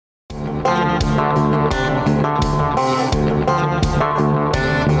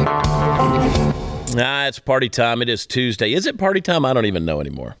Hi, it's party time. It is Tuesday. Is it party time? I don't even know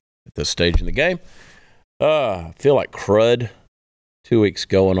anymore at this stage in the game. I feel like crud. 2 weeks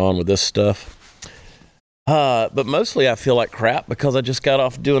going on with this stuff. But mostly I feel like crap because I just got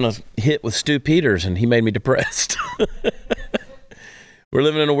off doing a hit with Stu Peters and he made me depressed. We're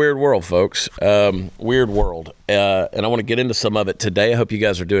living in a weird world, folks. Weird world. And I want to get into some of it today. I hope you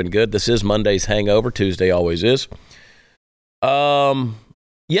guys are doing good. This is Monday's hangover. Tuesday always is.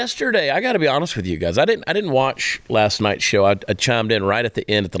 Yesterday, I got to be honest with you guys. I didn't watch last night's show. I chimed in right at the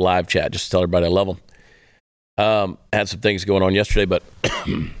end at the live chat just to tell everybody I love them. Had some things going on yesterday, but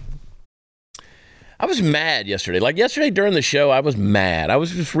I was mad yesterday. Like yesterday during the show, I was mad. I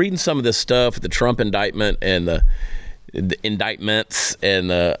was just reading some of this stuff, the Trump indictment and the indictments and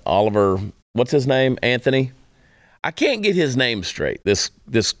the Oliver, what's his name? Anthony. I can't get his name straight.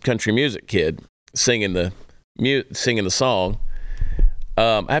 This country music kid singing the song.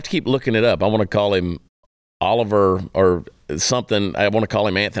 I have to keep looking it up. I want to call him Oliver or something. I want to call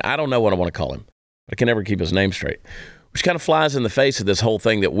him Anthony. I don't know what I want to call him. I can never keep his name straight, which kind of flies in the face of this whole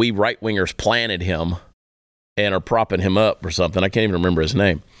thing that we right-wingers planted him and are propping him up or something. I can't even remember his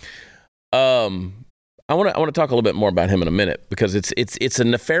name. I want to talk a little bit more about him in a minute because it's a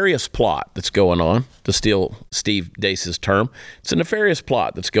nefarious plot that's going on, to steal Steve Deace's term. It's a nefarious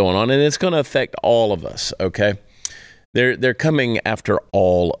plot that's going on, and it's going to affect all of us, okay? They're coming after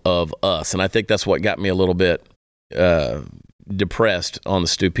all of us, and I think that's what got me a little bit depressed on the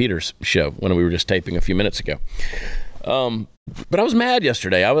Stu Peters show when we were just taping a few minutes ago. But I was mad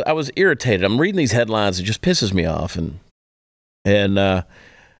yesterday. I was irritated. I'm reading these headlines. It just pisses me off, and I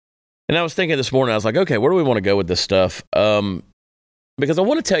was thinking this morning, I was like, okay, where do we want to go with this stuff? Because I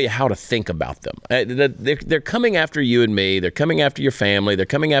want to tell you how to think about them. They're coming after you and me. They're coming after your family. They're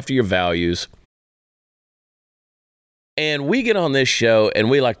coming after your values. And we get on this show, and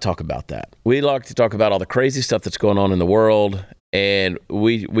we like to talk about that. We like to talk about all the crazy stuff that's going on in the world, and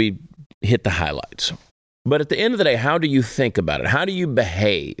we hit the highlights. But at the end of the day, how do you think about it? How do you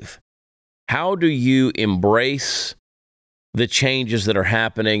behave? How do you embrace the changes that are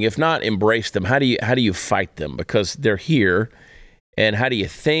happening? If not embrace them, how do you fight them? Because they're here. And how do you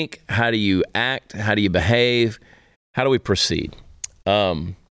think? How do you act? How do you behave? How do we proceed?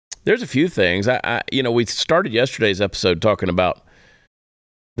 There's a few things. We started yesterday's episode talking about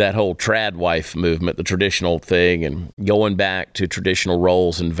that whole trad wife movement, the traditional thing, and going back to traditional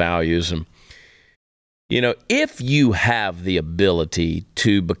roles and values. And if you have the ability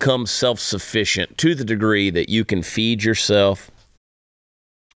to become self-sufficient to the degree that you can feed yourself,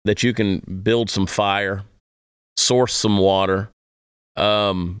 that you can build some fire, source some water,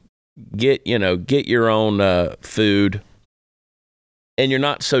 get your own food, and you're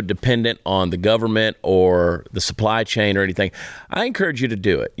not so dependent on the government or the supply chain or anything, I encourage you to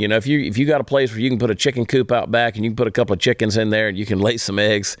do it. If you got a place where you can put a chicken coop out back and you can put a couple of chickens in there and you can lay some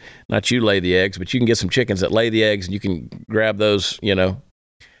eggs, not you lay the eggs, but you can get some chickens that lay the eggs and you can grab those,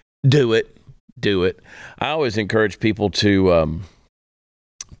 do it. I always encourage people to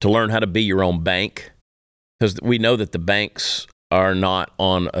learn how to be your own bank, because we know that the banks are not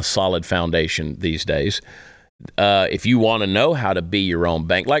on a solid foundation these days. If you want to know how to be your own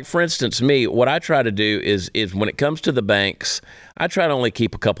bank, like for instance, me, what I try to do is when it comes to the banks, I try to only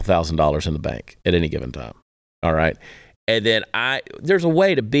keep a couple $1,000s in the bank at any given time. All right. And then there's a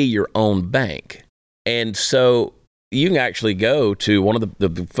way to be your own bank. And so you can actually go to one of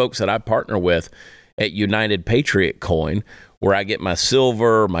the folks that I partner with at United Patriot Coin, where I get my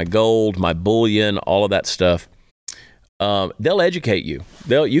silver, my gold, my bullion, all of that stuff. They'll educate you.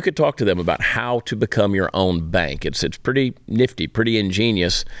 You could talk to them about how to become your own bank. It's pretty nifty, pretty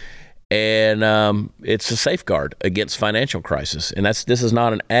ingenious, and it's a safeguard against financial crisis. And this is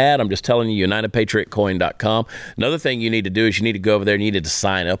not an ad. I'm just telling you, UnitedPatriotCoin.com. Another thing you need to do is you need to go over there and you need to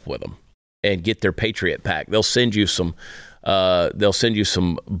sign up with them and get their Patriot Pack. They'll send you some. They'll send you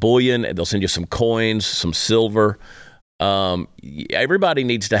some bullion. They'll send you some coins, some silver. Everybody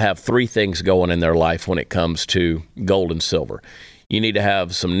needs to have three things going in their life when it comes to gold and silver. You need to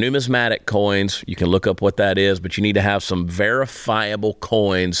have some numismatic coins. You can look up what that is, but you need to have some verifiable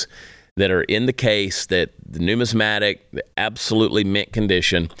coins that are in the case, that the numismatic, absolutely mint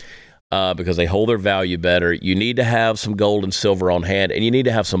condition, because they hold their value better. You need to have some gold and silver on hand, and you need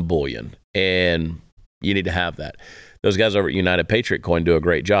to have some bullion, and you need to have that. Those guys over at United Patriot Coin do a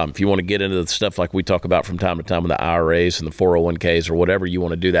great job. If you want to get into the stuff like we talk about from time to time with the IRAs and the 401ks or whatever, you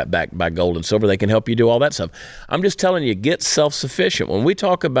want to do that backed by gold and silver, they can help you do all that stuff. I'm just telling you, get self-sufficient. When we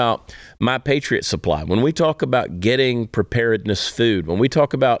talk about My Patriot Supply, when we talk about getting preparedness food, when we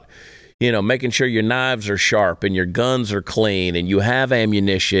talk about making sure your knives are sharp and your guns are clean and you have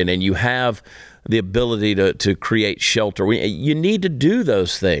ammunition and you have the ability to create shelter. You need to do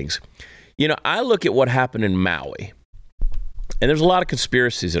those things. I look at what happened in Maui, and there's a lot of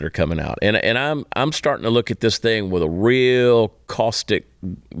conspiracies that are coming out, and I'm starting to look at this thing with a real caustic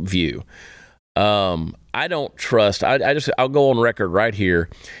view. I don't trust. I'll go on record right here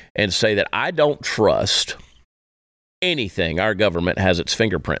and say that I don't trust anything our government has its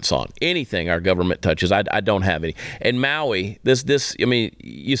fingerprints on. Anything our government touches, I don't have any. And Maui,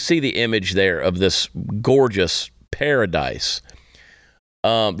 you see the image there of this gorgeous paradise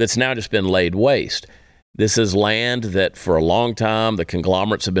that's now just been laid waste. This is land that for a long time the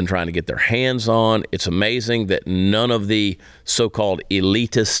conglomerates have been trying to get their hands on. It's amazing that none of the so-called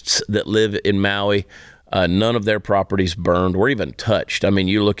elitists that live in Maui, none of their properties burned or even touched. I mean,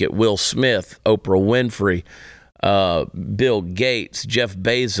 you look at Will Smith, Oprah Winfrey, Bill Gates, Jeff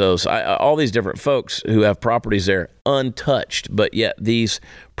Bezos, all these different folks who have properties there untouched, but yet these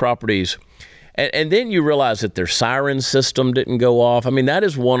properties, and then you realize that their siren system didn't go off. I mean, that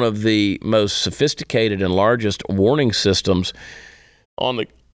is one of the most sophisticated and largest warning systems on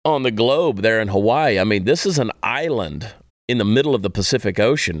the globe there in Hawaii. I mean, this is an island in the middle of the Pacific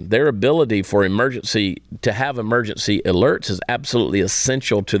Ocean. Their ability to have emergency alerts is absolutely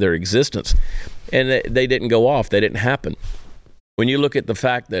essential to their existence. And they didn't go off. They didn't happen. When you look at the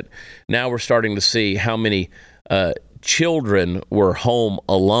fact that now we're starting to see how many children were home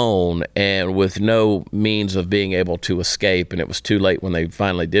alone and with no means of being able to escape, and it was too late when they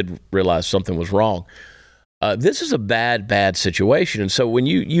finally did realize something was wrong. This is a bad, bad situation. And so when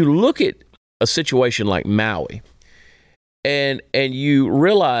you look at a situation like Maui, and you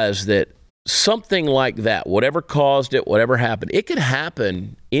realize that something like that, whatever caused it, whatever happened, it could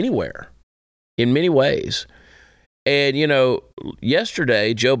happen anywhere in many ways. And,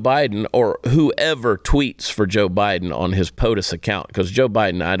 yesterday, Joe Biden, or whoever tweets for Joe Biden on his POTUS account, because Joe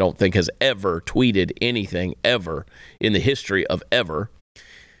Biden, I don't think, has ever tweeted anything ever in the history of ever.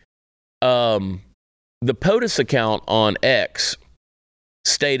 The POTUS account on X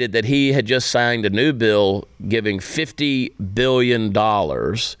stated that he had just signed a new bill giving $50 billion,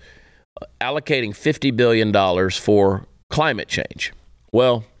 allocating $50 billion for climate change.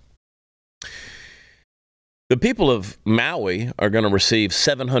 Well, the people of Maui are going to receive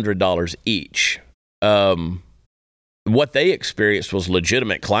 $700 each. What they experienced was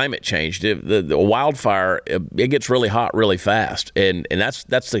legitimate climate change. The wildfire, it gets really hot really fast, and that's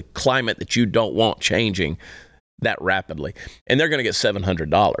the climate that you don't want changing that rapidly. And they're going to get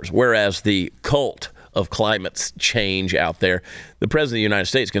 $700, whereas the cult of climate change out there, the president of the United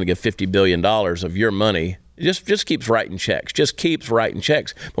States is going to give $50 billion of your money. Just keeps writing checks.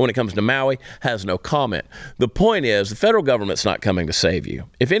 But when it comes to Maui, has no comment. The point is, the federal government's not coming to save you.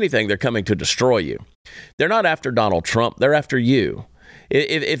 If anything, they're coming to destroy you. They're not after Donald Trump. They're after you.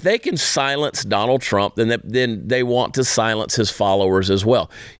 If they can silence Donald Trump, then they want to silence his followers as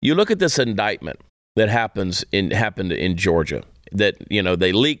well. You look at this indictment that happened in Georgia. That,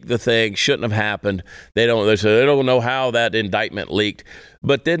 they leaked the thing, shouldn't have happened. They don't know how that indictment leaked.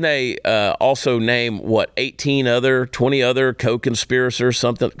 But then they also name 20 other co-conspirators,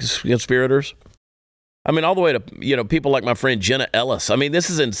 conspirators. I mean, all the way to, people like my friend Jenna Ellis. I mean, this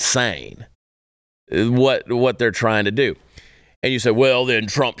is insane what they're trying to do. And you say, well, then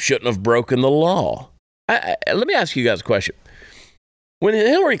Trump shouldn't have broken the law. Let me ask you guys a question. When the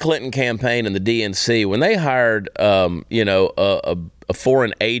Hillary Clinton campaign and the DNC, when they hired, a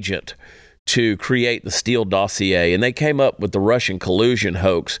foreign agent to create the Steele dossier, and they came up with the Russian collusion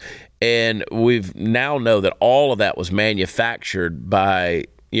hoax, and we've now know that all of that was manufactured by,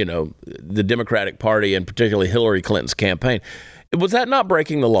 the Democratic Party and particularly Hillary Clinton's campaign. Was that not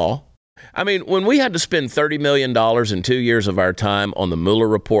breaking the law? I mean, when we had to spend $30 million in 2 years of our time on the Mueller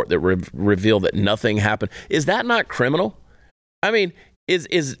report that revealed that nothing happened, is that not criminal? I mean,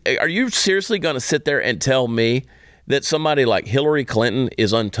 are you seriously going to sit there and tell me that somebody like Hillary Clinton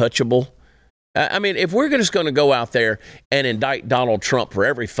is untouchable? I mean, if we're just going to go out there and indict Donald Trump for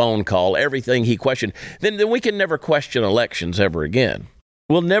every phone call, everything he questioned, then we can never question elections ever again.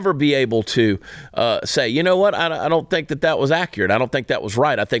 We'll never be able to say, you know what, I don't think that was accurate. I don't think that was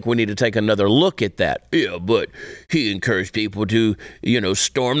right. I think we need to take another look at that. Yeah, but he encouraged people to,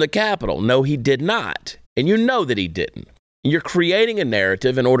 storm the Capitol. No, he did not. And you know that he didn't. You're creating a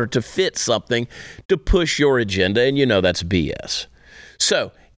narrative in order to fit something to push your agenda, and that's BS.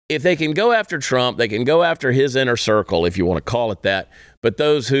 So if they can go after Trump, they can go after his inner circle, if you want to call it that. But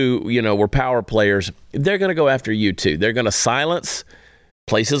those who, were power players, they're going to go after you too. They're going to silence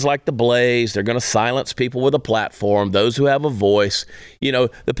places like The Blaze. They're going to silence people with a platform, those who have a voice. The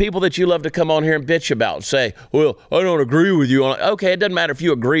people that you love to come on here and bitch about and say, well, I don't agree with you. Okay, it doesn't matter if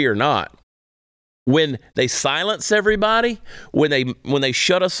you agree or not. when they silence everybody, when they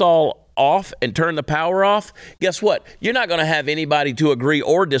shut us all off and turn the power off, guess what? You're not going to have anybody to agree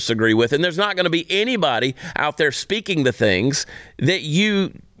or disagree with, and there's not going to be anybody out there speaking the things that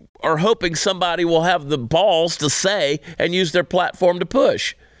you are hoping somebody will have the balls to say and use their platform to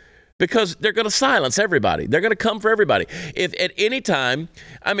push. Because they're going to silence everybody. They're going to come for everybody. If at any time,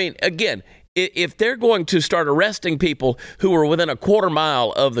 I mean, again, if they're going to start arresting people who were within a quarter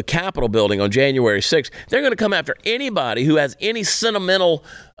mile of the Capitol building on January 6th, they're going to come after anybody who has any sentimental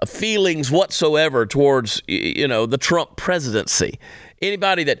feelings whatsoever towards, the Trump presidency.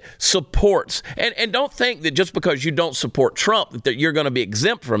 Anybody that supports, and don't think that just because you don't support Trump that you're going to be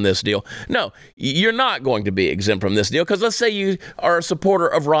exempt from this deal. No, you're not going to be exempt from this deal, because let's say you are a supporter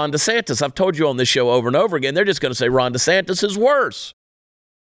of Ron DeSantis. I've told you on this show over and over again, they're just going to say Ron DeSantis is worse.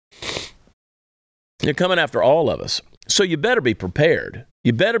 They're coming after all of us. So you better be prepared.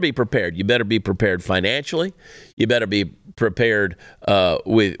 You better be prepared. You better be prepared financially. You better be prepared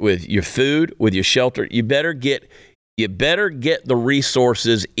with your food, with your shelter. You better get the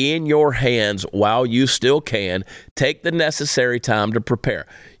resources in your hands while you still can. Take the necessary time to prepare.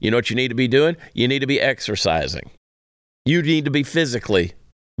 You know what you need to be doing? You need to be exercising. You need to be physically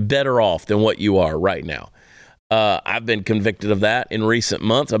better off than what you are right now. I've been convicted of that in recent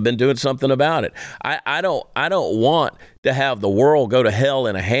months. I've been doing something about it. I don't want to have the world go to hell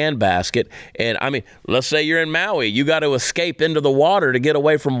in a handbasket. And I mean, let's say you're in Maui. You got to escape into the water to get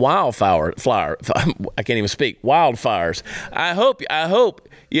away from I can't even speak. Wildfires. I hope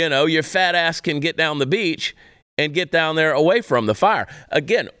your fat ass can get down the beach and get down there away from the fire.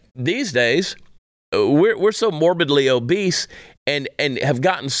 Again, these days we're so morbidly obese and have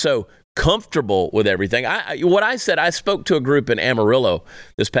gotten so comfortable with everything. I spoke to a group in Amarillo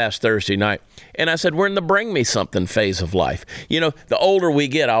this past Thursday night, and I said, we're in the bring me something phase of life. The older we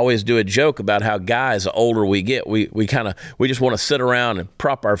get, I always do a joke about how guys, the older we get, we just want to sit around and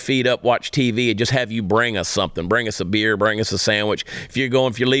prop our feet up, watch TV, and just have you bring us something. Bring us a beer, bring us a sandwich. If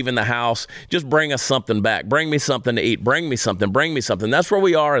you're leaving the house, just bring us something back. Bring me something to eat. Bring me something. That's where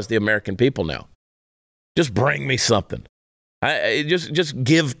we are as the American people now. Just bring me something. Just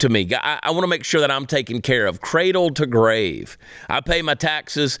give to me. I want to make sure that I'm taken care of, cradle to grave. I pay my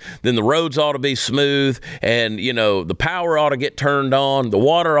taxes, then the roads ought to be smooth, and, the power ought to get turned on, the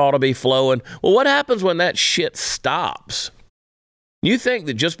water ought to be flowing. Well, what happens when that shit stops? You think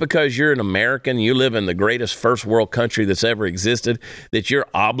that just because you're an American, you live in the greatest first world country that's ever existed, that you're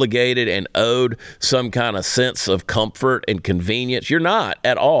obligated and owed some kind of sense of comfort and convenience? You're not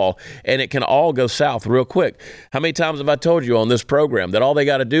at all, and it can all go south real quick. How many times have I told you on this program that all they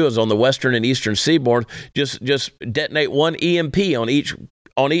got to do is on the western and eastern seaboard, just detonate one EMP on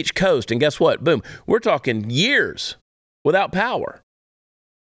each coast, and guess what? Boom. We're talking years without power.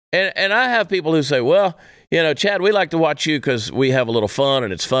 And I have people who say, well, Chad, we like to watch you because we have a little fun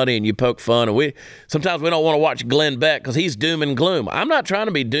and it's funny and you poke fun. And sometimes we don't want to watch Glenn Beck because he's doom and gloom. I'm not trying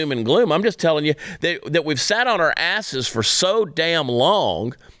to be doom and gloom. I'm just telling you that we've sat on our asses for so damn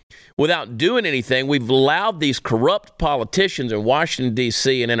long without doing anything. We've allowed these corrupt politicians in Washington,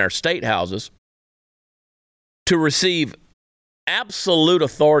 D.C. and in our state houses to receive absolute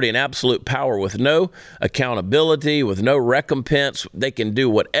authority and absolute power with no accountability, with no recompense. They can do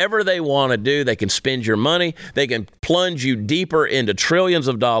whatever they want to do. They can spend your money. They can plunge you deeper into trillions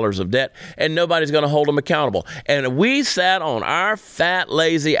of dollars of debt, and nobody's going to hold them accountable. And we sat on our fat,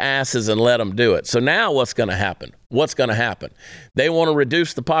 lazy asses and let them do it. So now what's going to happen? What's going to happen? They want to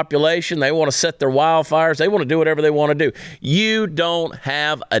reduce the population. They want to set their wildfires. They want to do whatever they want to do. You don't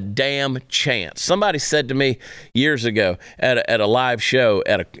have a damn chance. Somebody said to me years ago at a live show,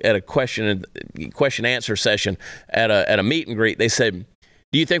 at a question answer session, at a meet and greet, they said,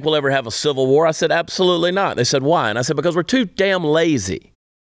 do you think we'll ever have a civil war? I said, absolutely not. They said, why? And I said, because we're too damn lazy.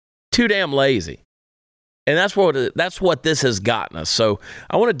 Too damn lazy. And that's what this has gotten us. So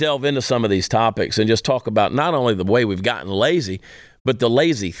I want to delve into some of these topics and just talk about not only the way we've gotten lazy, but the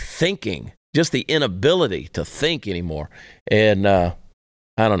lazy thinking, just the inability to think anymore. And I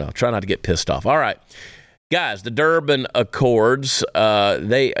don't know, try not to get pissed off. All right, guys, the Durban Accords, that's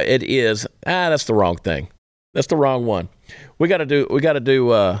the wrong thing. That's the wrong one. We got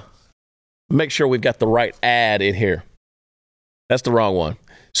to make sure we've got the right ad in here. That's the wrong one.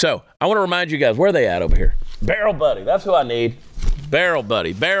 So I want to remind you guys, where are they at over here? Barrel Buddy. That's who I need. Barrel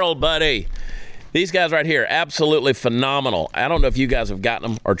Buddy. Barrel Buddy. These guys right here, absolutely phenomenal. I don't know if you guys have gotten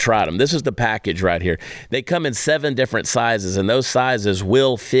them or tried them. This is the package right here. They come in 7 different sizes, and those sizes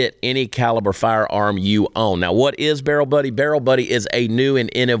will fit any caliber firearm you own. Now, what is Barrel Buddy? Barrel Buddy is a new and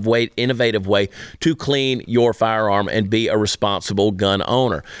innovative way to clean your firearm and be a responsible gun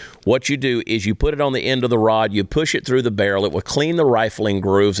owner. what you do is you put it on the end of the rod, you push it through the barrel. It will clean the rifling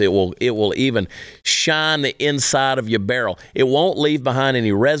grooves. It will even shine the inside of your barrel. It won't leave behind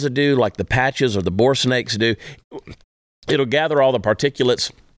any residue like the patches or the bore snakes do. It'll gather all the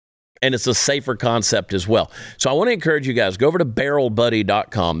particulates, and it's a safer concept as well. So I want to encourage you guys, go over to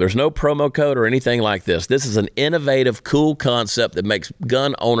barrelbuddy.com. There's no promo code or anything like this. This is an innovative, cool concept that makes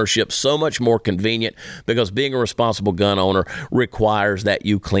gun ownership so much more convenient, because being a responsible gun owner requires that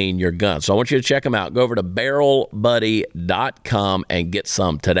you clean your gun. So I want you to check them out. Go over to barrelbuddy.com and get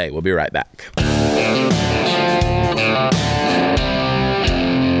some today. We'll be right back.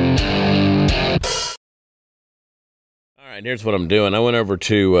 All right, here's what I'm doing. I went over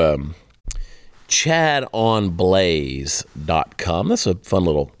to chadonblaze.com. That's a fun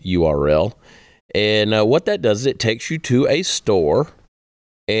little URL. And what that does is it takes you to a store,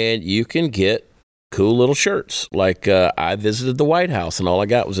 and you can get cool little shirts. Like I visited the White House, and all I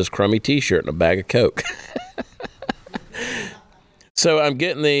got was this crummy T-shirt and a bag of Coke. So I'm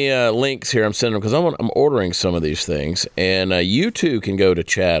getting the links here. I'm sending them because I'm ordering some of these things. And you too can go to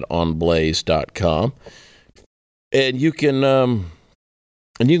chadonblaze.com. And you can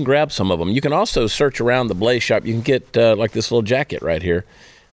grab some of them. You can also search around the Blaze shop. You can get like this little jacket right here.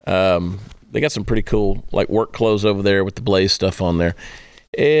 They got some pretty cool like work clothes over there with the Blaze stuff on there.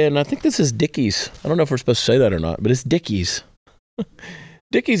 And I think this is Dickies. I don't know if we're supposed to say that or not, but it's Dickies.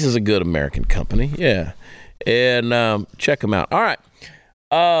 Dickies is a good American company. Yeah. And check them out. All right.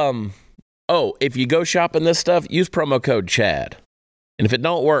 If you go shopping this stuff, use promo code Chad. And if it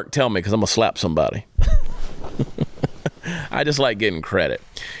don't work, tell me, because I'm going to slap somebody. I just like getting credit.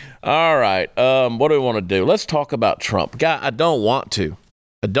 All right. What do we want to do? Let's talk about Trump. Guy, I don't want to,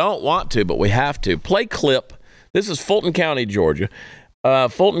 but we have to. Play clip. This is Fulton County, Georgia.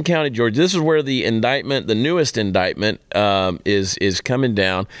 This is where the indictment, the newest indictment, is coming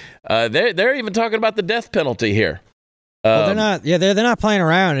down. They're even talking about the death penalty here. Well, they're not. Yeah, they're not playing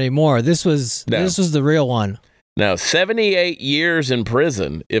around anymore. This was the real one. Now, 78 years in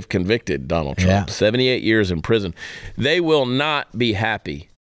prison if convicted, Donald Trump. Yeah. 78 years in prison. They will not be happy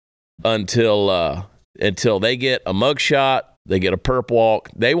until they get a mugshot, they get a perp walk.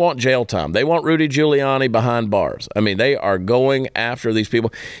 They want jail time. They want Rudy Giuliani behind bars. I mean, they are going after these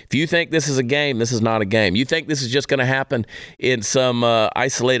people. If you think this is a game, this is not a game. You think this is just going to happen in some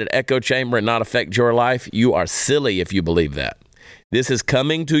isolated echo chamber and not affect your life, you are silly if you believe that. This is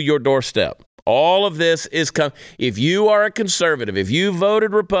coming to your doorstep. All of this is coming. If you are a conservative, if you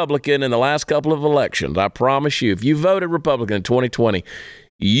voted Republican in the last couple of elections, I promise you, if you voted Republican in 2020,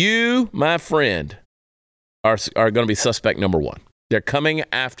 you, my friend, are going to be suspect number one. They're coming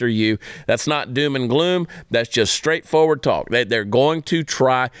after you. That's not doom and gloom. That's just straightforward talk. They're going to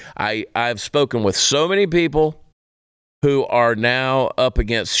try. I've spoken with so many people who are now up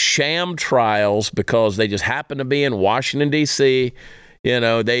against sham trials because they just happen to be in Washington, D.C.,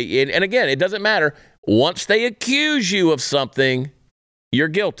 and again, it doesn't matter. Once they accuse you of something, you're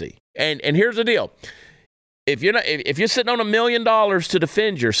guilty. And here's the deal. If you're sitting on $1 million to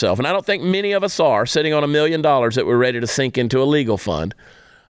defend yourself, and I don't think many of us are sitting on $1 million that we're ready to sink into a legal fund,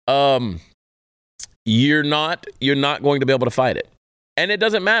 you're not going to be able to fight it. And it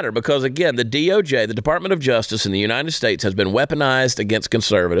doesn't matter because, again, the DOJ, the Department of Justice in the United States, has been weaponized against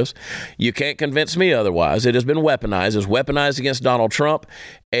conservatives. You can't convince me otherwise. It has been weaponized. It's weaponized against Donald Trump,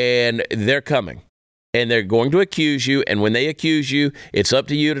 and they're coming. And they're going to accuse you, and when they accuse you, it's up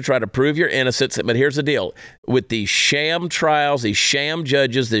to you to try to prove your innocence. But here's the deal. With these sham trials, these sham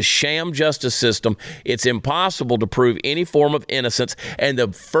judges, this sham justice system, it's impossible to prove any form of innocence. And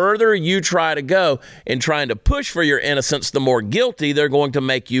the further you try to go in trying to push for your innocence, the more guilty they're going to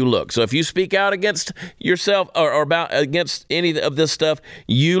make you look. So if you speak out against yourself or against any of this stuff,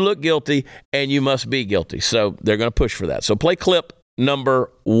 you look guilty, and you must be guilty. So they're going to push for that. So play clip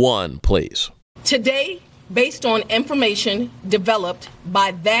number 1, please. Today, based on information developed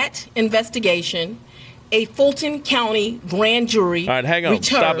by that investigation, a Fulton County grand jury. All right, hang on.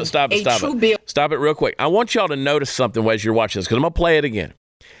 Stop it real quick. I want y'all to notice something as you're watching this, because I'm going to play it again.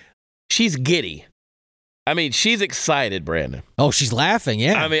 She's giddy. I mean, she's excited, Brandon. Oh, she's laughing,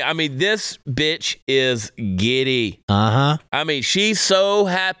 yeah. I mean, this bitch is giddy. Uh-huh. I mean, she's so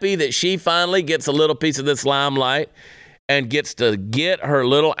happy that she finally gets a little piece of this limelight and gets to get her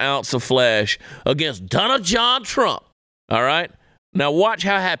little ounce of flesh against Donald John Trump. All right? Now watch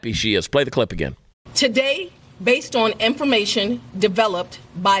how happy she is. Play the clip again. Today, based on information developed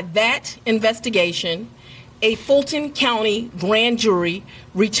by that investigation, a Fulton County grand jury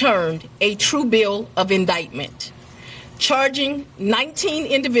returned a true bill of indictment, charging 19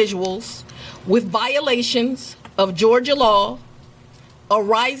 individuals with violations of Georgia law,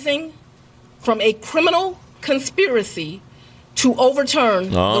 arising from a criminal conspiracy to overturn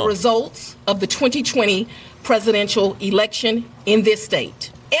the results of the 2020 presidential election in this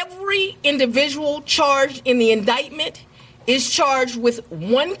state. Every individual charged in the indictment is charged with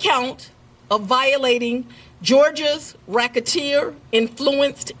one count of violating Georgia's Racketeer,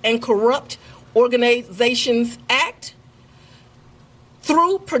 Influenced, and Corrupt Organizations Act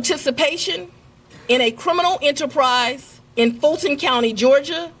through participation in a criminal enterprise in Fulton County,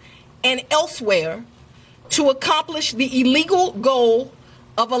 Georgia, and elsewhere to accomplish the illegal goal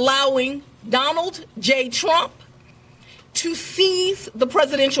of allowing Donald J. Trump to seize the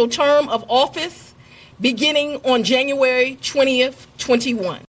presidential term of office beginning on January 20th,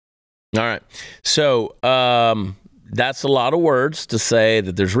 21. All right. So that's a lot of words to say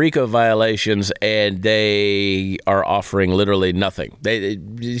that there's RICO violations and they are offering literally nothing.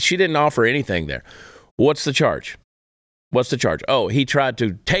 She didn't offer anything there. What's the charge? What's the charge? Oh, he tried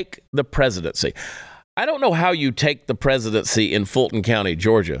to take the presidency. I don't know how you take the presidency in Fulton County,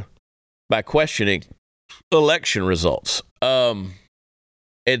 Georgia, by questioning election results.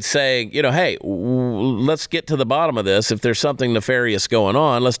 And saying, hey, let's get to the bottom of this. If there's something nefarious going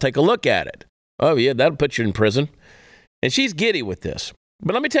on, let's take a look at it. Oh, yeah, that'll put you in prison. And she's giddy with this.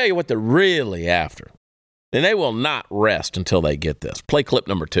 But let me tell you what they're really after. And they will not rest until they get this. Play clip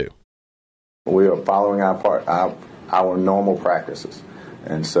number 2. We are following our normal practices.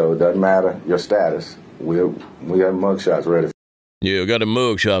 And so it doesn't matter your status. We have mugshots ready. You got the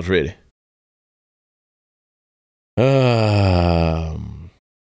mugshots ready.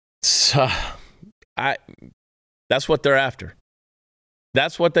 So that's what they're after.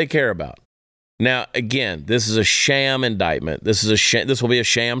 That's what they care about. Now, again, this is a sham indictment. This will be a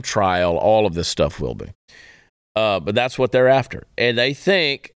sham trial. All of this stuff will be. But that's what they're after. And they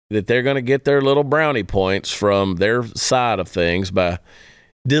think that they're going to get their little brownie points from their side of things by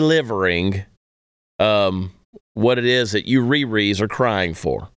delivering what it is that you Riris are crying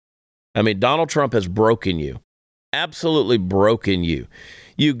for. I mean, Donald Trump has broken you. Absolutely broken you.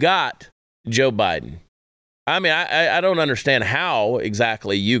 You got Joe Biden. I mean, I don't understand how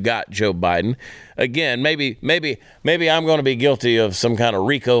exactly you got Joe Biden. Again, maybe I'm going to be guilty of some kind of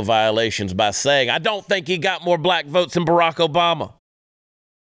RICO violations by saying I don't think he got more black votes than Barack Obama.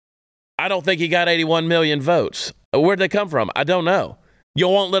 I don't think he got 81 million votes. Where'd they come from? I don't know. You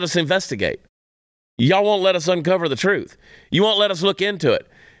won't let us investigate. Y'all won't let us uncover the truth. You won't let us look into it.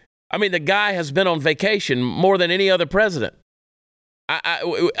 I mean, the guy has been on vacation more than any other president.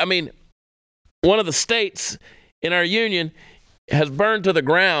 I mean, one of the states in our union has burned to the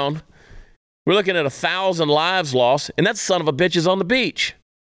ground. We're looking at 1,000 lives lost, and that son of a bitch is on the beach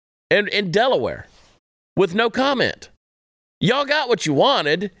and in Delaware with no comment. Y'all got what you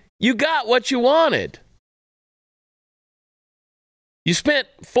wanted. You got what you wanted. You spent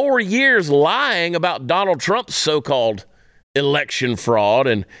 4 years lying about Donald Trump's so-called election fraud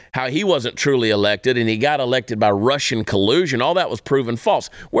and how he wasn't truly elected and he got elected by Russian collusion. All that was proven false.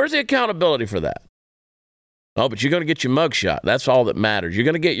 Where's the accountability for that? Oh, but you're going to get your mugshot. That's all that matters. You're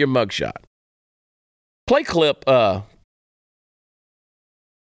going to get your mugshot. Play clip. It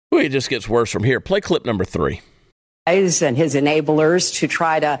just gets worse from here. Play clip number 3. And his enablers to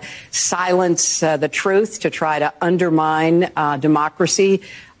try to silence the truth, to try to undermine democracy,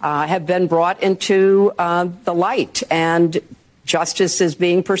 have been brought into the light, and justice is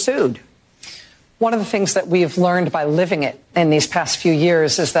being pursued. One of the things that we've learned by living it in these past few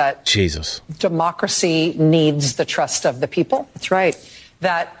years is that democracy needs the trust of the people. That's right.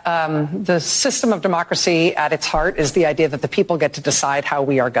 That the system of democracy at its heart is the idea that the people get to decide how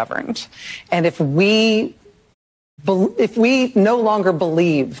we are governed. And if we no longer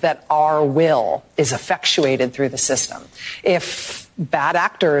believe that our will is effectuated through the system, if bad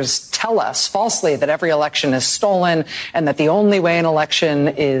actors tell us falsely that every election is stolen and that the only way an election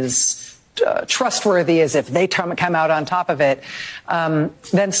is trustworthy is if they come out on top of it,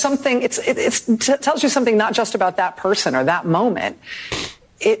 then something, it tells you something not just about that person or that moment.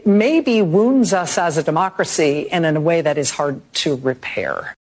 It maybe wounds us as a democracy and in a way that is hard to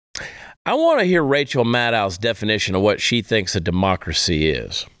repair. I want to hear Rachel Maddow's definition of what she thinks a democracy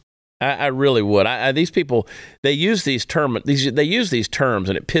is. I really would. These people, they use these terms, and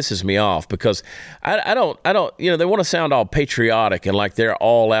it pisses me off because I don't, they want to sound all patriotic and like they're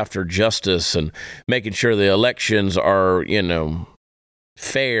all after justice and making sure the elections are,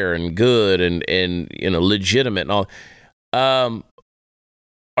 fair and good and legitimate and all.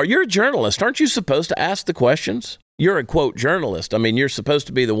 Are you a journalist? Aren't you supposed to ask the questions? You're a, quote, journalist. I mean, you're supposed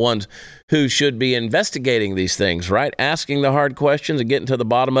to be the ones who should be investigating these things, right? Asking the hard questions and getting to the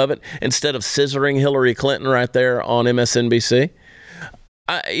bottom of it instead of scissoring Hillary Clinton right there on MSNBC.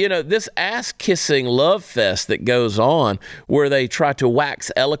 This ass-kissing love fest that goes on where they try to wax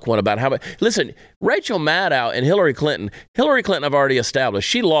eloquent about how... Listen, Rachel Maddow and Hillary Clinton, I've already established,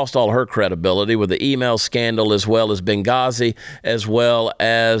 she lost all her credibility with the email scandal as well as Benghazi, as well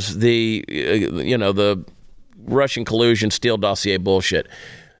as the Russian collusion, Steele dossier bullshit.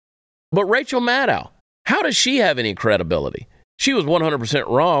 But Rachel Maddow, how does she have any credibility? She was 100%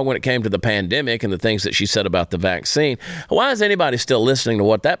 wrong when it came to the pandemic and the things that she said about the vaccine. Why is anybody still listening to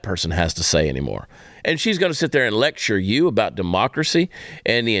what that person has to say anymore? And she's going to sit there and lecture you about democracy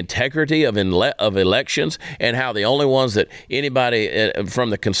and the integrity of elections and how the only ones that anybody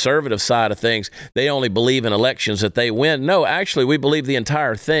from the conservative side of things, they only believe in elections that they win. No, actually, we believe the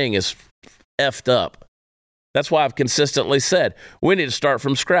entire thing is effed up. That's why I've consistently said we need to start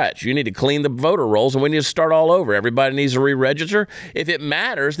from scratch. You need to clean the voter rolls, and we need to start all over. Everybody needs to re-register. If it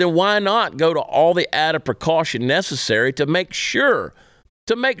matters, then why not go to all the added precaution necessary to make sure?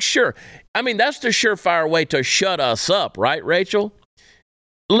 I mean, that's the surefire way to shut us up, right, Rachel?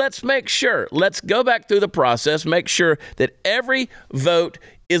 Let's make sure. Let's go back through the process, make sure that every vote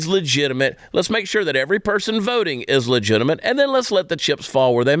is legitimate. Let's make sure that every person voting is legitimate, and then let's let the chips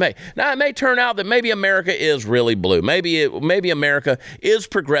fall where they may. Now, it may turn out that maybe America is really blue. Maybe America is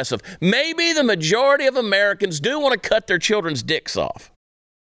progressive. Maybe the majority of Americans do want to cut their children's dicks off.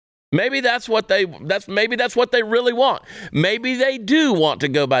 Maybe that's what they really want. Maybe they do want to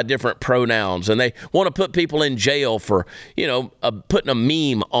go by different pronouns and they want to put people in jail for, putting a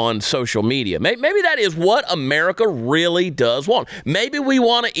meme on social media. Maybe that is what America really does want. Maybe we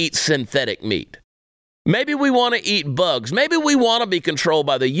want to eat synthetic meat. Maybe we want to eat bugs. Maybe we want to be controlled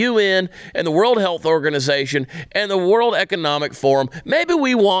by the UN and the World Health Organization and the World Economic Forum. Maybe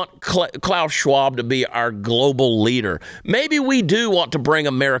we want Klaus Schwab to be our global leader. Maybe we do want to bring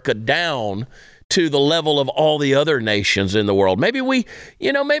America down to the level of all the other nations in the world. Maybe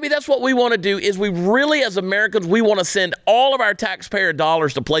maybe that's what we want to do is we really, as Americans, we want to send all of our taxpayer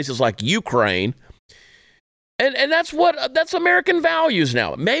dollars to places like Ukraine. And that's American values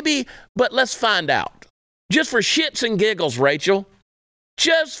now. Maybe, but let's find out. Just for shits and giggles, Rachel.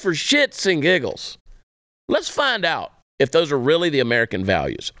 Just for shits and giggles. Let's find out if those are really the American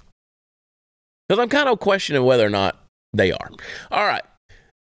values. Because I'm kind of questioning whether or not they are. All right.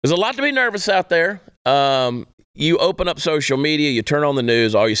 There's a lot to be nervous out there. You open up social media, you turn on the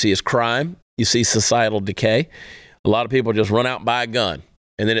news, all you see is crime. You see societal decay. A lot of people just run out and buy a gun,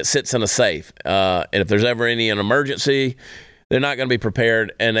 and then it sits in a safe. And if there's ever an emergency, they're not going to be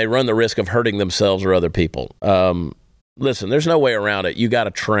prepared, and they run the risk of hurting themselves or other people. Listen, there's no way around it. You got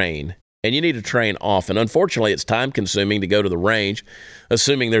to train, and you need to train often. Unfortunately, it's time-consuming to go to the range,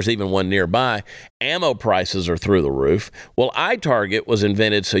 assuming there's even one nearby. Ammo prices are through the roof. Well, iTarget was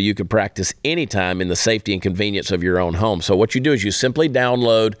invented so you could practice anytime in the safety and convenience of your own home. So what you do is you simply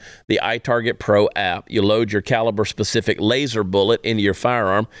download the iTarget Pro app. You load your caliber-specific laser bullet into your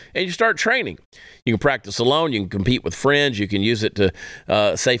firearm, and you start training. You can practice alone. You can compete with friends. You can use it to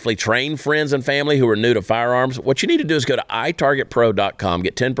safely train friends and family who are new to firearms. What you need to do is go to itargetpro.com.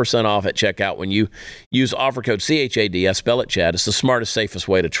 Get 10% off at checkout when you use offer code CHAD. I spell it Chad. It's the smartest, safest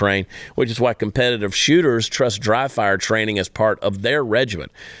way to train, which is why competitive shooters trust dry fire training as part of their regimen.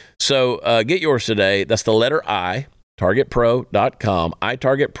 So get yours today. That's the letter I, targetpro.com,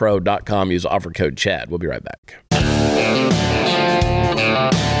 itargetpro.com. Use offer code Chad. We'll be right back.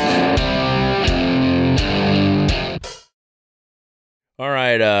 All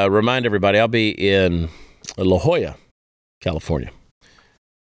right, remind everybody, I'll be in La Jolla, California.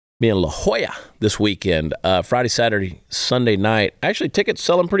 Be in La Jolla this weekend, Friday, Saturday, Sunday night. Actually, tickets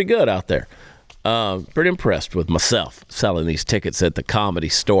selling pretty good out there. Pretty impressed with myself selling these tickets at the Comedy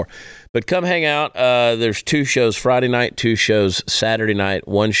Store. But come hang out. There's 2 shows Friday night, 2 shows Saturday night,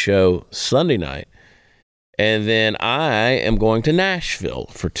 1 show Sunday night. And then I am going to Nashville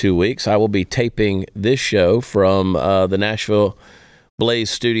for 2 weeks. I will be taping this show from the Nashville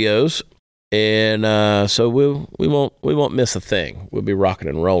Blaze Studios, and so we won't miss a thing. We'll be rocking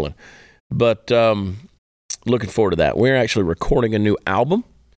and rolling. But looking forward to that. We're actually recording a new album,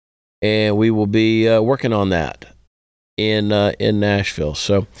 and we will be working on that in Nashville.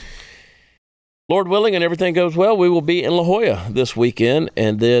 So, Lord willing, and everything goes well, we will be in La Jolla this weekend,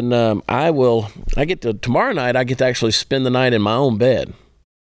 and then tomorrow night I get to actually spend the night in my own bed.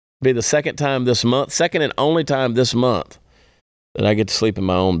 Be the second and only time this month that I get to sleep in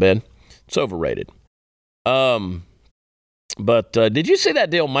my own bed. It's overrated. But did you see that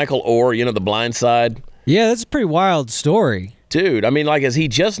deal, Michael Orr, The Blind Side? Yeah, that's a pretty wild story. Dude, I mean, is he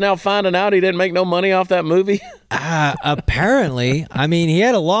just now finding out he didn't make no money off that movie? Apparently. I mean, he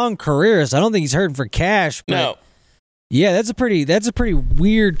had a long career, so I don't think he's hurting for cash. But no. Yeah, that's a pretty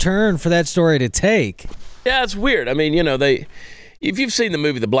weird turn for that story to take. Yeah, it's weird. I mean, if you've seen the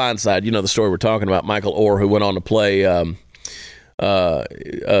movie The Blind Side, you know the story we're talking about. Michael Orr, who went on to play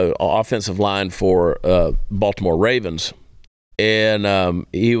offensive line for Baltimore Ravens. And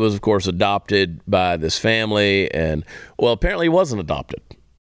he was, of course, adopted by this family. And, well, apparently he wasn't adopted.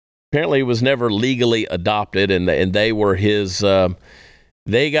 Apparently he was never legally adopted, and they were his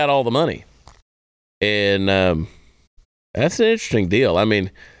they got all the money. And that's an interesting deal. I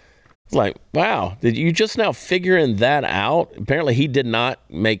mean, it's like, wow, did you just now figuring that out? Apparently he did not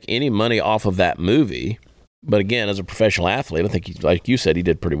make any money off of that movie. But again, as a professional athlete, I think like you said, he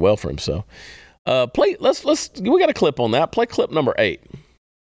did pretty well for himself. We got a clip on that. Play clip number 8.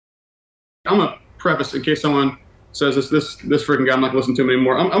 I'm gonna preface in case someone says this freaking guy, I'm not gonna listen to him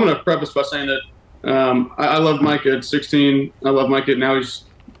anymore. I'm gonna preface by saying that I loved Mike at 16. I love Mike at now he's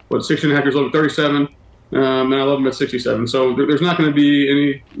 16 and a half years old, 37, and I love him at 67. So there's not going to be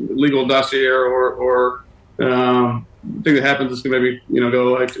any legal dossier or thing that happens that's going to maybe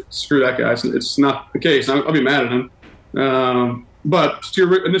go like screw that guy. It's not the case. I'll be mad at him. But to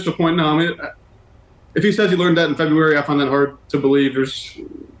your initial point, no. I mean, if he says he learned that in February, I find that hard to believe.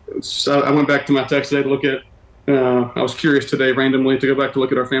 I went back to my text today to look at. I was curious today randomly to go back to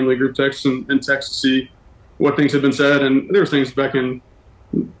look at our family group texts and text to see what things had been said, and there were things back in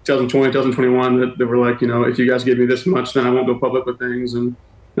 2020, 2021 that were like, if you guys give me this much, then I won't go public with things. And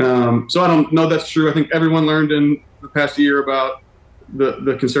so I don't know that's true. I think everyone learned in the past year about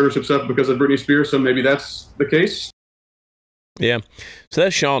the conservatorship stuff because of Britney Spears, so maybe that's the case. Yeah. So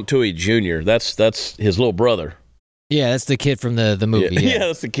that's Sean Toohey Jr. That's his little brother. Yeah, that's the kid from the movie. Yeah,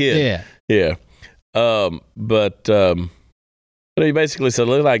 that's the kid. Yeah. But he basically said,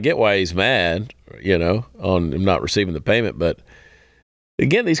 look, I get why he's mad, on him not receiving the payment. But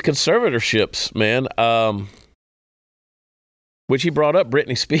again, these conservatorships, man, which he brought up,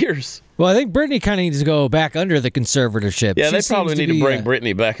 Britney Spears. Well, I think Britney kind of needs to go back under the conservatorship. Yeah, they probably need to bring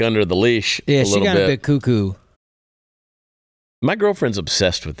Britney back under the leash a little bit. Yeah, she got a bit cuckoo. My girlfriend's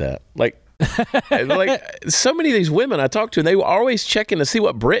obsessed with that. Like so many of these women I talk to, they were always checking to see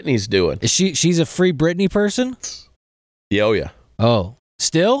what Britney's doing. Is she's a free Britney person? Yeah, oh yeah. Oh,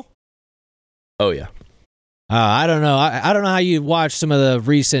 still? Oh yeah. I don't know. I don't know how you watch some of the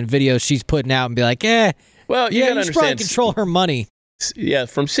recent videos she's putting out and be like, well, you gotta should probably control her money. Yeah,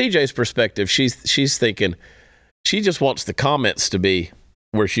 from CJ's perspective, she's thinking she just wants the comments to be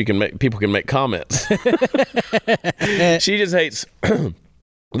where people can make comments. She just hates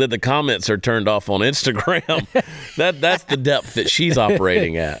that the comments are turned off on Instagram. That's the depth that she's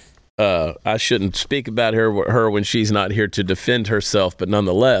operating at. I shouldn't speak about her when she's not here to defend herself, but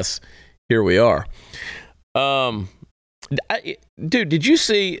nonetheless, here we are. Dude, did you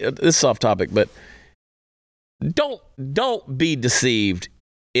see this is off topic, but don't be deceived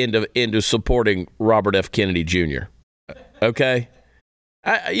into supporting Robert F. Kennedy Jr. Okay?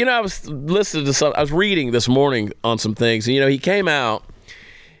 I was listening to I was reading this morning on some things, and he came out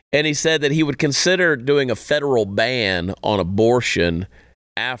and he said that he would consider doing a federal ban on abortion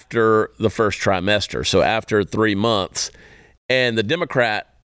after the first trimester, so after 3 months. And the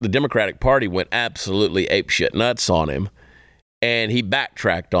Democratic Party went absolutely apeshit nuts on him, and he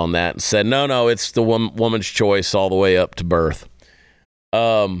backtracked on that and said, no, it's the woman's choice all the way up to birth.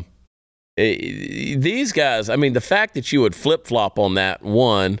 These guys, I mean, the fact that you would flip-flop on that,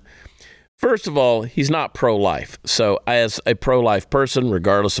 one, first of all, he's not pro-life. So as a pro-life person,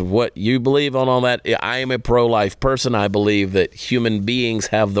 regardless of what you believe on all that, I am a pro-life person. I believe that human beings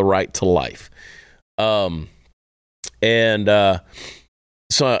have the right to life.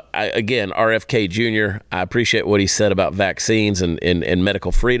 So, again, RFK Jr., I appreciate what he said about vaccines and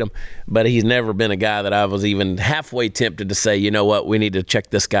medical freedom, but he's never been a guy that I was even halfway tempted to say, you know what, we need to check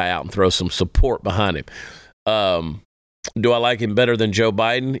this guy out and throw some support behind him. Do I like him better than Joe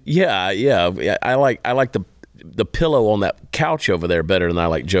Biden? Yeah. I like the pillow on that couch over there better than I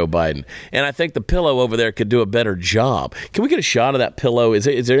like Joe Biden. And I think the pillow over there could do a better job. Can we get a shot of that pillow? Is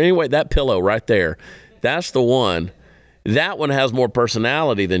there any way, that pillow right there, that's the one. That one has more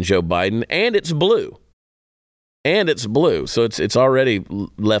personality than Joe Biden, and it's blue. So it's already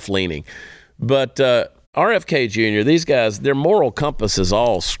left-leaning. But RFK Jr., these guys, their moral compass is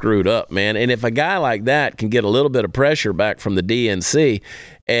all screwed up, man. And if a guy like that can get a little bit of pressure back from the DNC,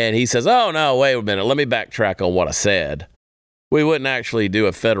 and he says, oh, no, wait a minute, let me backtrack on what I said. We wouldn't actually do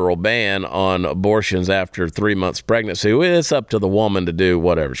a federal ban on abortions after 3 months pregnancy. It's up to the woman to do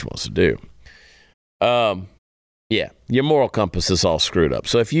whatever she wants to do. Yeah, your moral compass is all screwed up.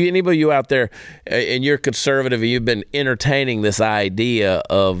 So if anybody you out there and you're conservative and you've been entertaining this idea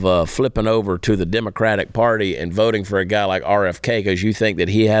of flipping over to the Democratic Party and voting for a guy like RFK because you think that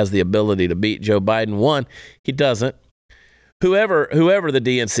he has the ability to beat Joe Biden, one, he doesn't. Whoever the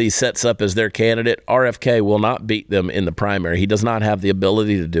DNC sets up as their candidate, RFK will not beat them in the primary. He does not have the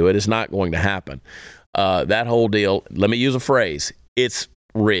ability to do it. It's not going to happen. That whole deal, let me use a phrase, it's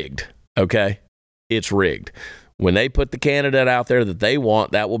rigged, okay? It's rigged. When they put the candidate out there that they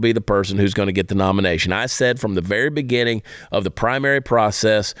want, that will be the person who's going to get the nomination. I said from the very beginning of the primary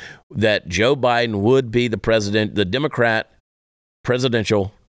process that Joe Biden would be the Democrat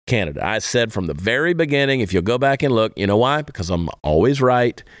presidential candidate. I said from the very beginning, if you'll go back and look, you know why? Because I'm always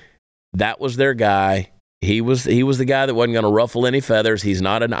right. That was their guy. He was the guy that wasn't going to ruffle any feathers. He's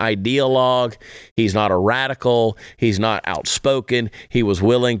not an ideologue. He's not a radical. He's not outspoken. He was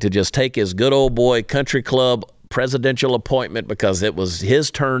willing to just take his good old boy country club presidential appointment because it was his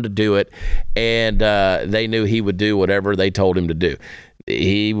turn to do it, and they knew he would do whatever they told him to do.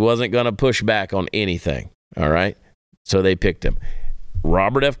 He wasn't going to push back on anything, all right? So they picked him.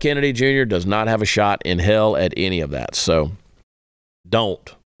 Robert F. Kennedy Jr. does not have a shot in hell at any of that, so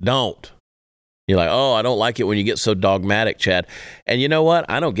don't. You're like, oh, I don't like it when you get so dogmatic, Chad. And you know what?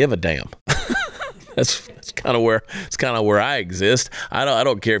 I don't give a damn. That's kind of where I exist. I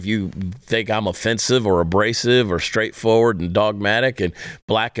don't care if you think I'm offensive or abrasive or straightforward and dogmatic and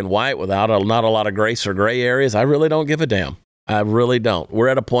black and white without not a lot of grace or gray areas. I really don't give a damn. I really don't. We're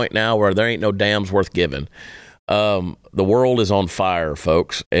at a point now where there ain't no damns worth giving. The world is on fire,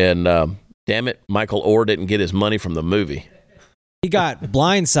 folks. And damn it, Michael Orr didn't get his money from the movie. He got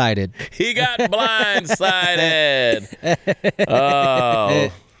blindsided.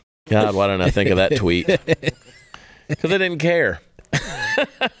 Oh, God, why didn't I think of that tweet? Because I didn't care.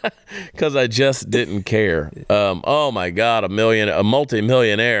 Because I just didn't care. Oh, my God, a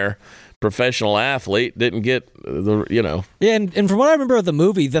multimillionaire professional athlete didn't get Yeah, and from what I remember of the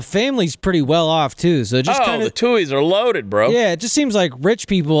movie, the family's pretty well off, too. So it just the Tuohys are loaded, bro. Yeah, it just seems like rich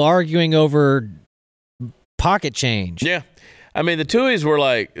people arguing over pocket change. Yeah. I mean, the Tuohys were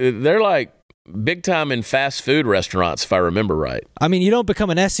they're like big time in fast food restaurants, if I remember right. I mean, you don't become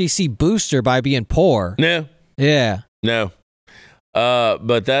an SEC booster by being poor. No. Yeah. No.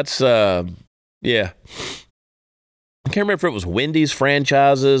 But that's, yeah. I can't remember if it was Wendy's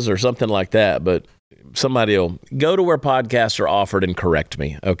franchises or something like that, but somebody will go to where podcasts are offered and correct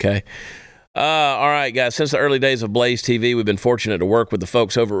me, okay? All right, guys. Since the early days of Blaze TV, we've been fortunate to work with the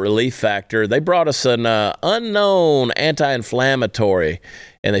folks over at Relief Factor. They brought us an unknown anti-inflammatory,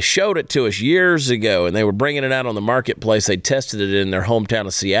 and they showed it to us years ago, and they were bringing it out on the marketplace. They tested it in their hometown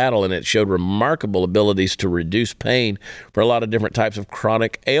of Seattle, and it showed remarkable abilities to reduce pain for a lot of different types of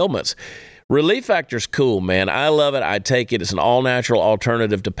chronic ailments. Relief Factor's cool, man. I love it. I take it. It's an all-natural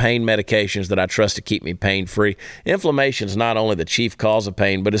alternative to pain medications that I trust to keep me pain-free. Inflammation is not only the chief cause of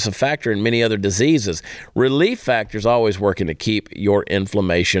pain, but it's a factor in many other diseases. Relief Factor's always working to keep your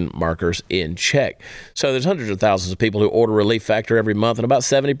inflammation markers in check. So there's hundreds of thousands of people who order Relief Factor every month, and about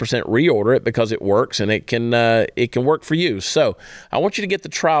 70% reorder it because it works, and it can work for you. So I want you to get the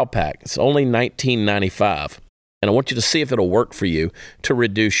trial pack. It's only $19.95. And I want you to see if it'll work for you to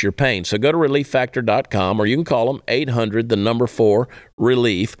reduce your pain. So go to relieffactor.com, or you can call them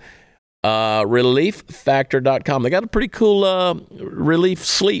 800-4-RELIEF. Relieffactor.com. They got a pretty cool Relief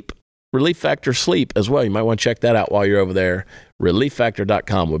Factor sleep as well. You might want to check that out while you're over there.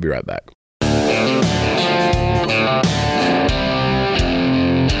 Relieffactor.com. We'll be right back.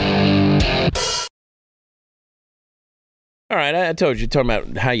 All right, I told you, talking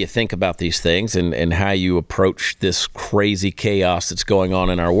about how you think about these things and how you approach this crazy chaos that's going on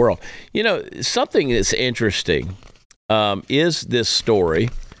in our world. You know, something that's interesting is this story,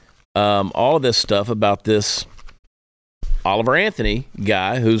 all of this stuff about this Oliver Anthony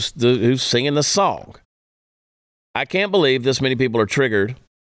guy who's singing the song. I can't believe this many people are triggered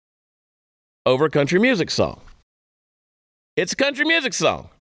over a country music song. It's a country music song.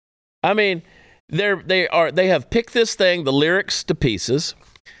 I mean, they have picked this thing, the lyrics, to pieces.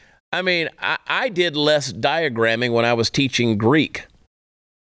 I mean, I did less diagramming when I was teaching Greek.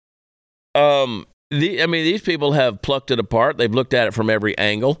 These people have plucked it apart. They've looked at it from every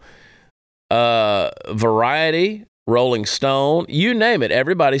angle. Variety, Rolling Stone, you name it.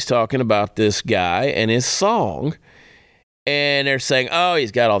 Everybody's talking about this guy and his song. And they're saying, oh,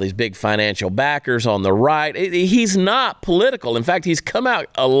 he's got all these big financial backers on the right. He's not political. In fact, he's come out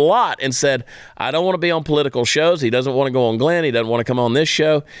a lot and said, I don't want to be on political shows. He doesn't want to go on Glenn. He doesn't want to come on this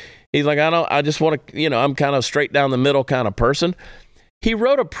show. He's like, I just want to, I'm kind of straight down the middle kind of person. He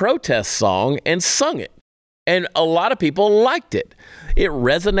wrote a protest song and sung it. And a lot of people liked it. It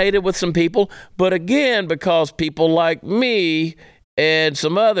resonated with some people. But again, because people like me and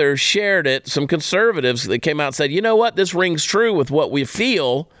some others shared it, some conservatives that came out and said, you know what, this rings true with what we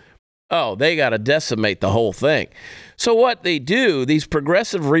feel. Oh, they got to decimate the whole thing. So what they do, these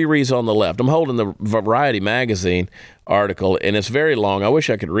progressive Riris on the left, I'm holding the Variety magazine article, and it's very long. I wish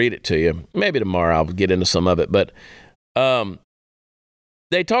I could read it to you. Maybe tomorrow I'll get into some of it. But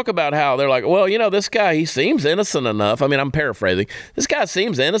they talk about how they're like, well, you know, this guy, he seems innocent enough. I mean, I'm paraphrasing. This guy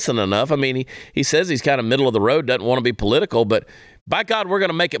seems innocent enough. I mean, he says he's kind of middle of the road, doesn't want to be political, but by God, we're going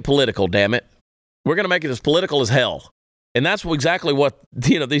to make it political, damn it. We're going to make it as political as hell. And that's exactly what,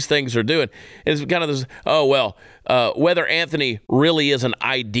 you know, these things are doing. It's kind of this, whether Anthony really is an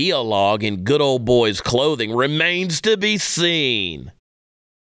ideologue in good old boys clothing remains to be seen.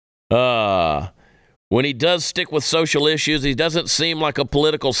 When he does stick with social issues, he doesn't seem like a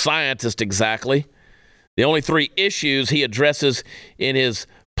political scientist exactly. The only 3 issues he addresses in his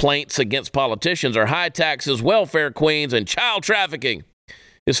plaints against politicians are high taxes, welfare queens, and child trafficking.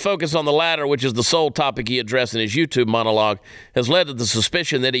 His focus on the latter, which is the sole topic he addressed in his YouTube monologue, has led to the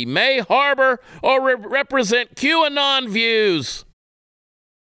suspicion that he may harbor or represent QAnon views,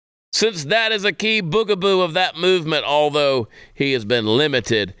 since that is a key boogaboo of that movement, although he has been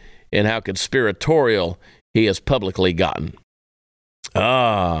limited in how conspiratorial he has publicly gotten.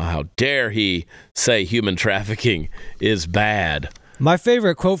 How dare he say human trafficking is bad. My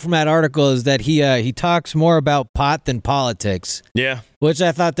favorite quote from that article is that he talks more about pot than politics. Yeah. Which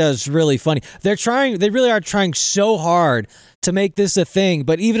I thought that was really funny. They really are trying so hard to make this a thing,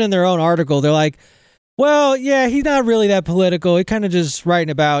 but even in their own article, they're like, well, yeah, he's not really that political. He kind of just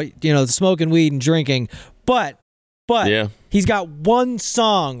writing about, you know, smoking weed and drinking. But yeah, he's got one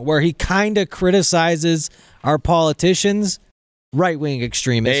song where he kind of criticizes our politicians, right-wing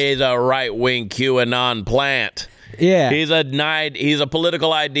extremists. He's a right-wing QAnon plant. Yeah. He's a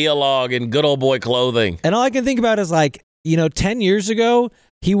political ideologue in good old boy clothing. And all I can think about is, like, you know, 10 years ago,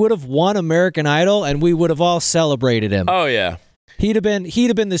 he would have won American Idol and we would have all celebrated him. Oh, yeah. He'd have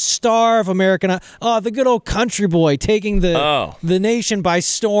been the star of American Idol. Oh, the good old country boy taking the nation by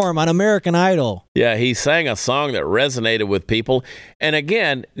storm on American Idol. Yeah, he sang a song that resonated with people. And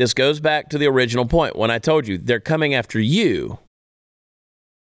again, this goes back to the original point when I told you they're coming after you.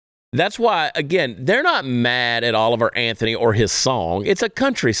 That's why, again, they're not mad at Oliver Anthony or his song. It's a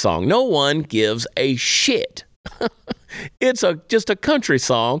country song. No one gives a shit. It's just a country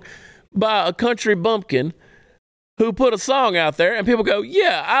song by a country bumpkin who put a song out there, and people go,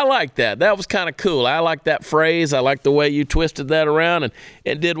 yeah, I like that. That was kind of cool. I like that phrase. I like the way you twisted that around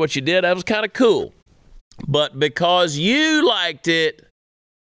and did what you did. That was kind of cool. But because you liked it,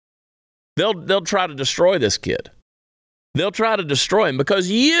 they'll try to destroy this kid. They'll try to destroy him because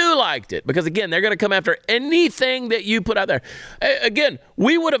you liked it. Because, again, they're going to come after anything that you put out there. Again,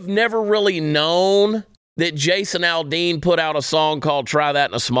 we would have never really known that Jason Aldean put out a song called Try That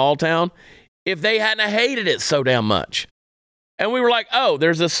in a Small Town if they hadn't hated it so damn much. And we were like, oh,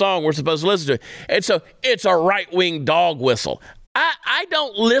 there's this song we're supposed to listen to. And so it's a right-wing dog whistle. I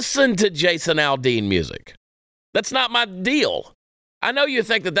don't listen to Jason Aldean music. That's not my deal. I know you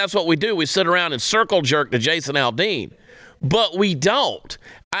think that that's what we do. We sit around and circle jerk to Jason Aldean. But we don't.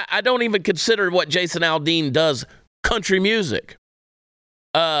 I don't even consider what Jason Aldean does country music.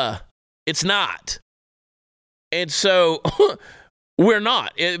 It's not. And so we're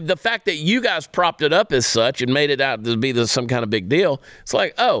not. The fact that you guys propped it up as such and made it out to be some kind of big deal, it's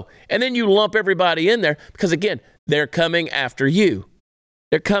like, oh, and then you lump everybody in there because, again, they're coming after you.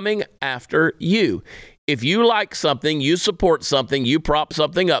 They're coming after you. If you like something, you support something, you prop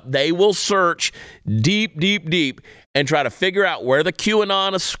something up, they will search deep, deep, deep and try to figure out where the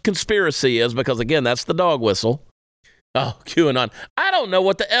QAnon conspiracy is because, again, that's the dog whistle. Oh, QAnon. I don't know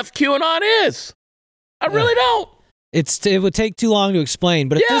what the F QAnon is. I really don't. It would take too long to explain,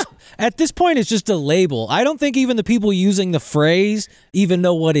 but at this point, it's just a label. I don't think even the people using the phrase even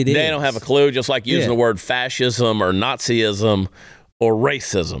know what it is. They don't have a clue, just like using the word fascism or Nazism or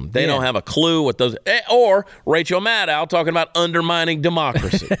racism. They don't have a clue what those... Or Rachel Maddow talking about undermining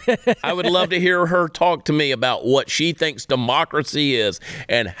democracy. I would love to hear her talk to me about what she thinks democracy is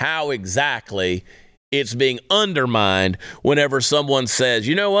and how exactly it's being undermined whenever someone says,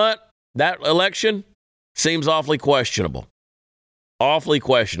 you know what? That election seems awfully questionable. Awfully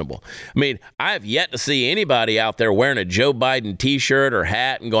questionable. I mean, I have yet to see anybody out there wearing a Joe Biden T-shirt or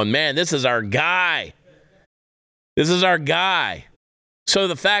hat and going, man, this is our guy. This is our guy. So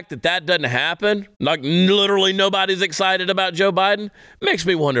the fact that doesn't happen, like literally nobody's excited about Joe Biden, makes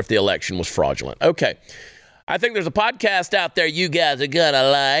me wonder if the election was fraudulent. Okay. I think there's a podcast out there you guys are going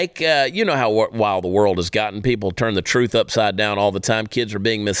to like. You know how wild the world has gotten. People turn the truth upside down all the time. Kids are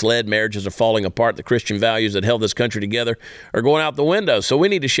being misled. Marriages are falling apart. The Christian values that held this country together are going out the window. So we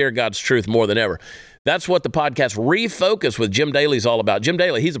need to share God's truth more than ever. That's what the podcast Refocus with Jim Daly is all about. Jim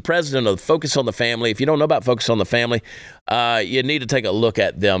Daly, he's the president of Focus on the Family. If you don't know about Focus on the Family, you need to take a look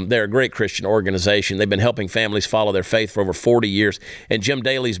at them. They're a great Christian organization. They've been helping families follow their faith for over 40 years. And Jim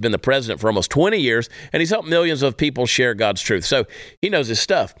Daly's been the president for almost 20 years, and he's helped millions of people share God's truth. So he knows his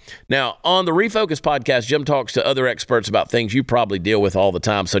stuff. Now, on the Refocus podcast, Jim talks to other experts about things you probably deal with all the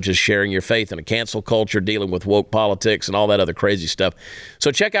time, such as sharing your faith in a cancel culture, dealing with woke politics, and all that other crazy stuff.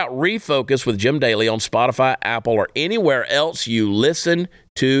 So check out Refocus with Jim Daly on Spotify, Apple, or anywhere else you listen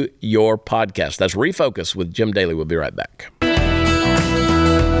to your podcast. That's Refocus with Jim Daly. We'll be right back.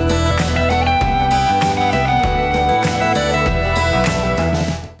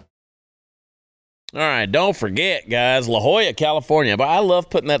 All right, don't forget, guys, La Jolla, California. But I love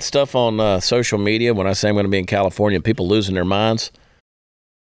putting that stuff on social media when I say I'm going to be in California. People losing their minds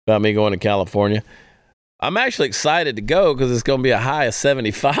about me going to California. I'm actually excited to go because it's going to be a high of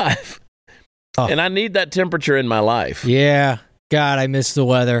 75. Oh. And I need that temperature in my life. Yeah. God, I miss the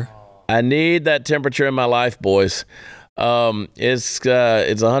weather. I need that temperature in my life, boys. It's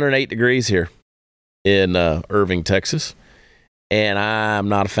 108 degrees here in Irving, Texas. And I'm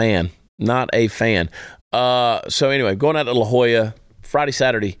not a fan. Not a fan. So anyway, going out to La Jolla Friday,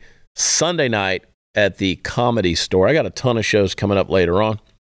 Saturday, Sunday night at the Comedy Store. I got a ton of shows coming up later on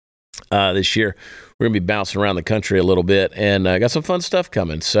this year. We're going to be bouncing around the country a little bit, and I got some fun stuff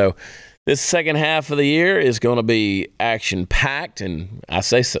coming. So this second half of the year is going to be action-packed, and I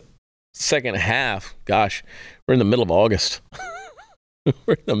say second half. Gosh, we're in the middle of August.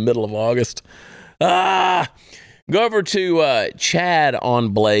 We're in the middle of August. Go over to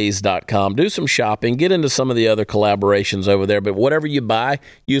chadonblaze.com. Do some shopping. Get into some of the other collaborations over there. But whatever you buy,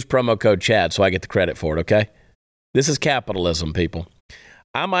 use promo code Chad so I get the credit for it, okay? This is capitalism, people.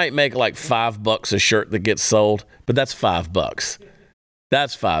 I might make like $5 a shirt that gets sold, but that's $5.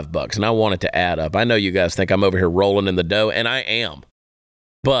 That's $5, and I want it to add up. I know you guys think I'm over here rolling in the dough, and I am.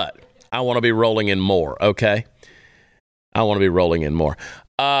 But I want to be rolling in more, okay? I want to be rolling in more.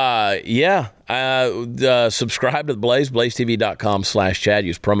 Subscribe to The Blaze, blazetv.com/Chad.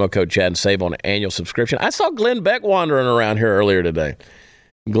 Use promo code Chad and save on an annual subscription. I saw Glenn Beck wandering around here earlier today.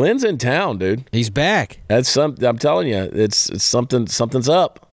 Glenn's in town, dude. He's back. I'm telling you, it's something's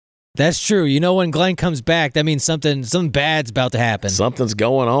up. That's true. You know, when Glenn comes back, that means something bad's about to happen. Something's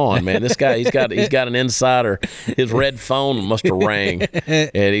going on, man. This guy, he's got an insider. His red phone must have rang,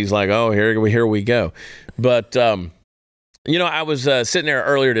 and he's like, "Oh, here we go." But I was sitting there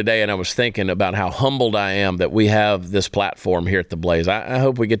earlier today, and I was thinking about how humbled I am that we have this platform here at The Blaze. I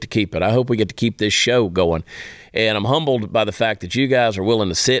hope we get to keep it. I hope we get to keep this show going. And I'm humbled by the fact that you guys are willing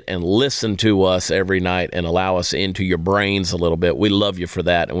to sit and listen to us every night and allow us into your brains a little bit. We love you for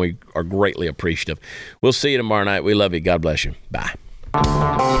that, and we are greatly appreciative. We'll see you tomorrow night. We love you. God bless you. Bye.